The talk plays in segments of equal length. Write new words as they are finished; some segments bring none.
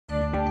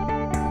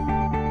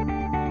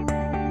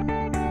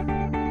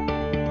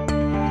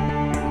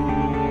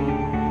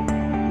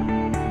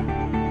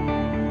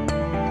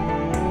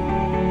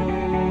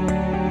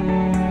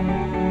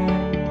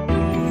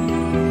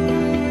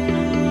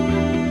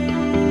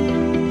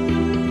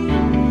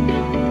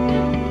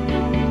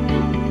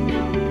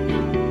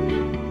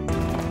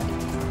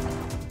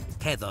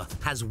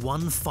has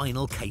one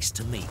final case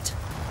to meet.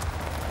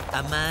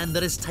 A man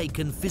that has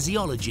taken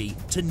physiology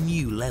to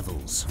new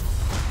levels.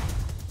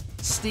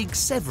 Stig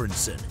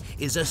Severinsen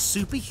is a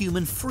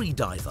superhuman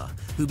freediver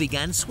who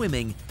began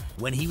swimming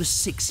when he was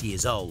 6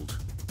 years old.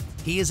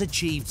 He has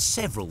achieved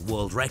several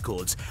world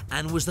records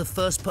and was the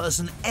first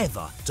person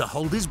ever to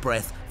hold his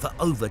breath for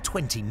over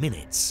 20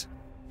 minutes.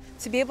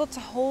 To be able to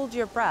hold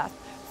your breath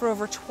for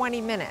over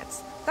 20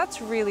 minutes,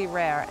 that's really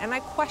rare, and I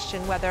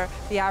question whether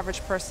the average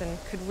person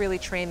could really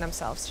train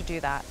themselves to do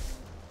that.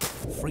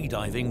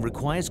 Freediving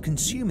requires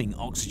consuming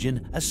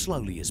oxygen as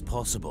slowly as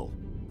possible.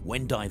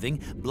 When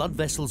diving, blood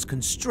vessels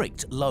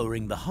constrict,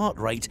 lowering the heart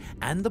rate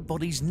and the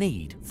body's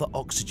need for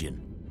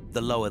oxygen.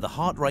 The lower the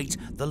heart rate,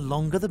 the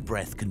longer the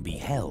breath can be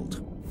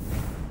held.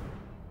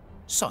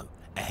 So,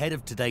 ahead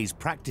of today's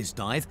practice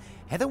dive,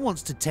 Heather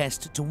wants to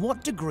test to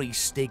what degree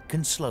Stig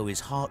can slow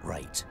his heart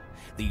rate.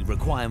 The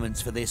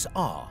requirements for this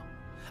are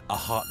a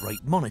heart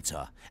rate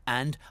monitor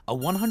and a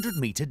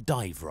 100-meter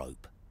dive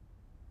rope.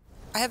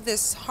 I have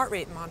this heart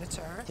rate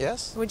monitor.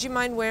 Yes. Would you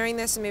mind wearing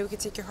this, and maybe we could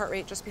take your heart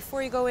rate just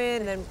before you go in,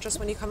 and then just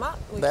when you come up?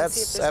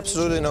 That's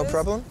absolutely no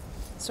problem.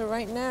 So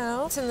right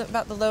now, it's in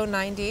about the low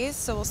 90s,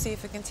 so we'll see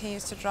if it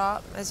continues to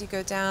drop as you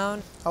go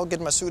down. I'll get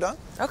my suit on.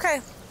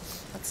 Okay,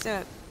 let's do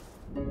it.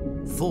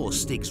 For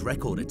Stig's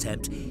record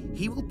attempt,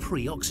 he will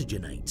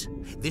pre-oxygenate.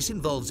 This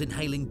involves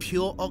inhaling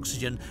pure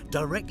oxygen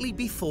directly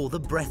before the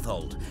breath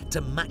hold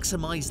to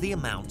maximize the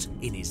amount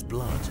in his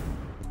blood.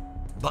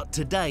 But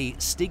today,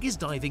 Stig is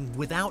diving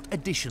without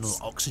additional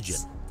oxygen.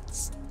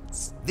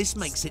 This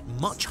makes it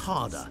much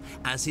harder,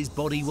 as his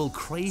body will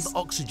crave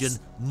oxygen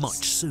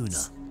much sooner.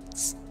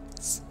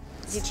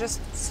 He just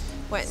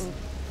went and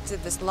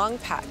did this lung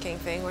packing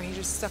thing where he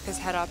just stuck his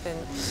head up and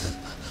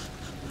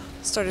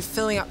started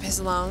filling up his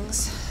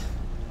lungs.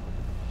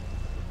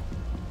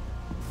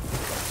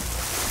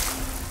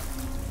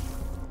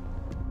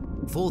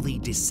 For the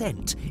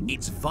descent,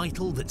 it's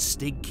vital that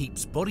Stig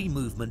keeps body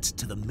movement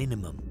to the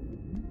minimum.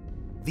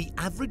 The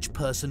average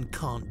person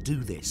can't do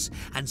this,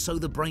 and so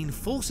the brain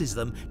forces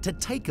them to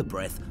take a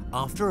breath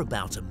after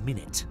about a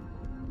minute.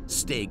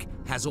 Stig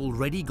has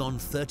already gone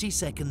 30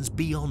 seconds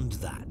beyond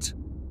that.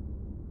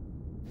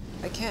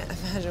 I can't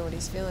imagine what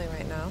he's feeling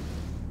right now.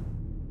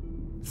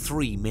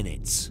 3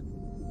 minutes.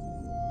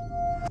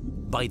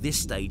 By this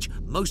stage,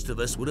 most of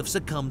us would have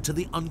succumbed to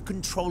the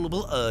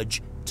uncontrollable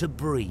urge to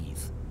breathe.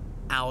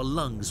 Our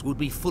lungs would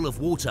be full of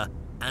water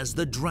as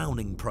the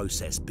drowning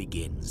process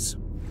begins.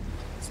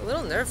 It's a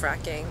little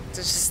nerve-wracking to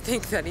just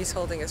think that he's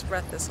holding his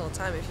breath this whole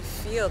time. If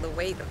you feel the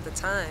weight of the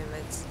time,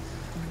 it's...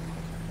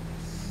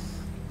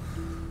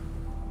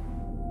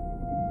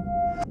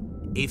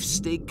 If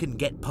Stig can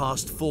get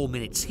past 4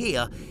 minutes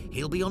here,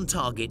 he'll be on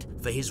target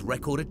for his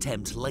record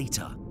attempt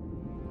later.